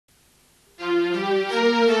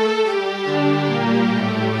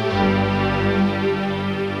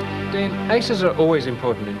Aces are always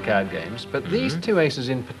important in card games, but these two aces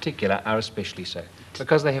in particular are especially so,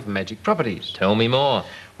 because they have magic properties. Tell me more.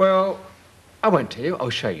 Well, I won't tell you, I'll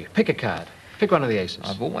show you. Pick a card. Pick one of the aces.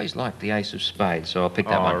 I've always liked the ace of spades, so I'll pick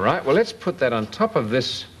that one. All right, well, let's put that on top of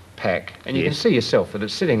this pack, and you can see yourself that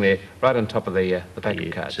it's sitting there right on top of the pack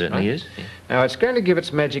of cards. It certainly is. Yeah. Now, it's going to give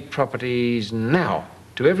its magic properties now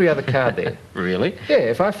to every other card there. Really? Yeah,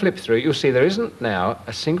 if I flip through, you'll see there isn't now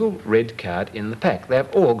a single red card in the pack. They've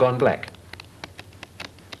all gone black.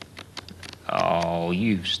 Oh,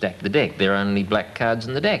 you've stacked the deck. There are only black cards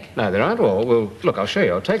in the deck. No, there aren't all. Well, look, I'll show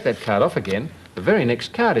you. I'll take that card off again. The very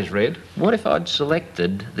next card is red. What if I'd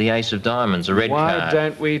selected the ace of diamonds, a red card? Why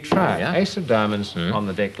don't we try? Yeah. Ace of diamonds on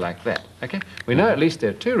the deck like that, okay? We know at least there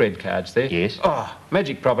are two red cards there. Yes. Oh,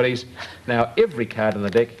 magic properties. Now, every card on the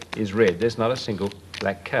deck is red. There's not a single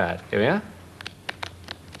black card. Here we are.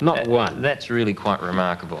 Not one. That's really quite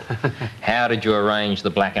remarkable. How did you arrange the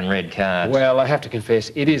black and red cards? Well, I have to confess,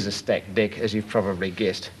 it is a stacked deck, as you've probably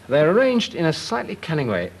guessed. They're arranged in a slightly cunning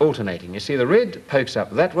way, alternating. You see, the red pokes up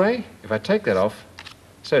that way. If I take that off,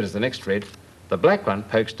 so does the next red. The black one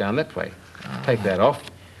pokes down that way. Take that off,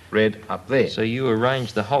 red up there. So you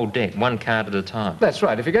arrange the whole deck, one card at a time? That's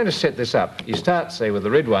right. If you're going to set this up, you start, say, with the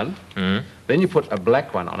red one, then you put a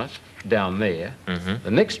black one on it, down there. The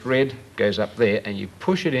next red goes up there, and you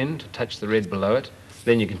push it in to touch the red below it.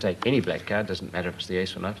 Then you can take any black card, doesn't matter if it's the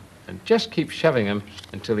ace or not, and just keep shoving them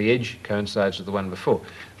until the edge coincides with the one before.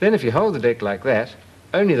 Then if you hold the deck like that,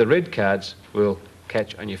 only the red cards will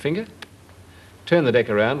catch on your finger. Turn the deck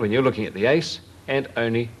around when you're looking at the ace, and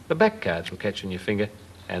only the back cards will catch on your finger,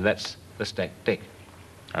 and that's the stacked deck.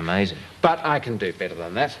 Amazing. But I can do better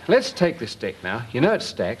than that. Let's take this deck now. You know it's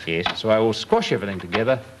stacked. Yes. So I will squash everything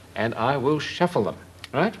together, and I will shuffle them,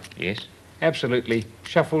 right? Yes. Absolutely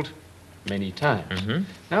shuffled many times.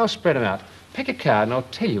 Now I'll spread them out. Pick a card, and I'll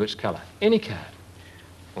tell you its colour. Any card.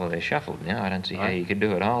 Well, they're shuffled now. I don't see how you could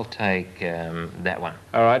do it. I'll take that one.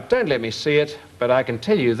 All right, don't let me see it, but I can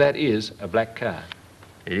tell you that is a black card.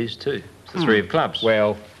 It is too. It's the three of clubs.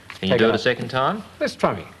 Well, Can you do it a second time? Let's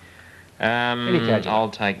try me. Any card you I'll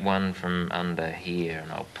take one from under here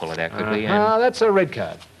and I'll pull it out quickly. That's a red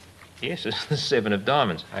card. Yes, it's the seven of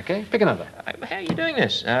diamonds. Okay, pick another. How are you doing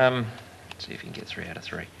this? Let's see if you can get 3 out of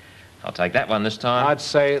 3. I'll take that one this time. I'd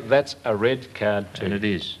say that's a red card too. And it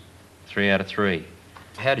is. 3 out of 3.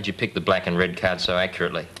 How did you pick the black and red cards so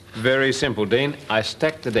accurately? Very simple, Dean. I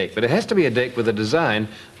stacked the deck, but it has to be a deck with a design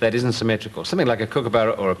that isn't symmetrical, something like a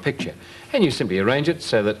kookaburra or a picture. And you simply arrange it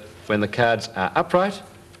so that when the cards are upright,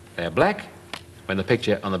 they are black. When the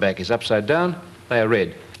picture on the back is upside down, they are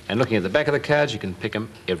red. And looking at the back of the cards, you can pick them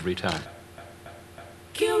every time.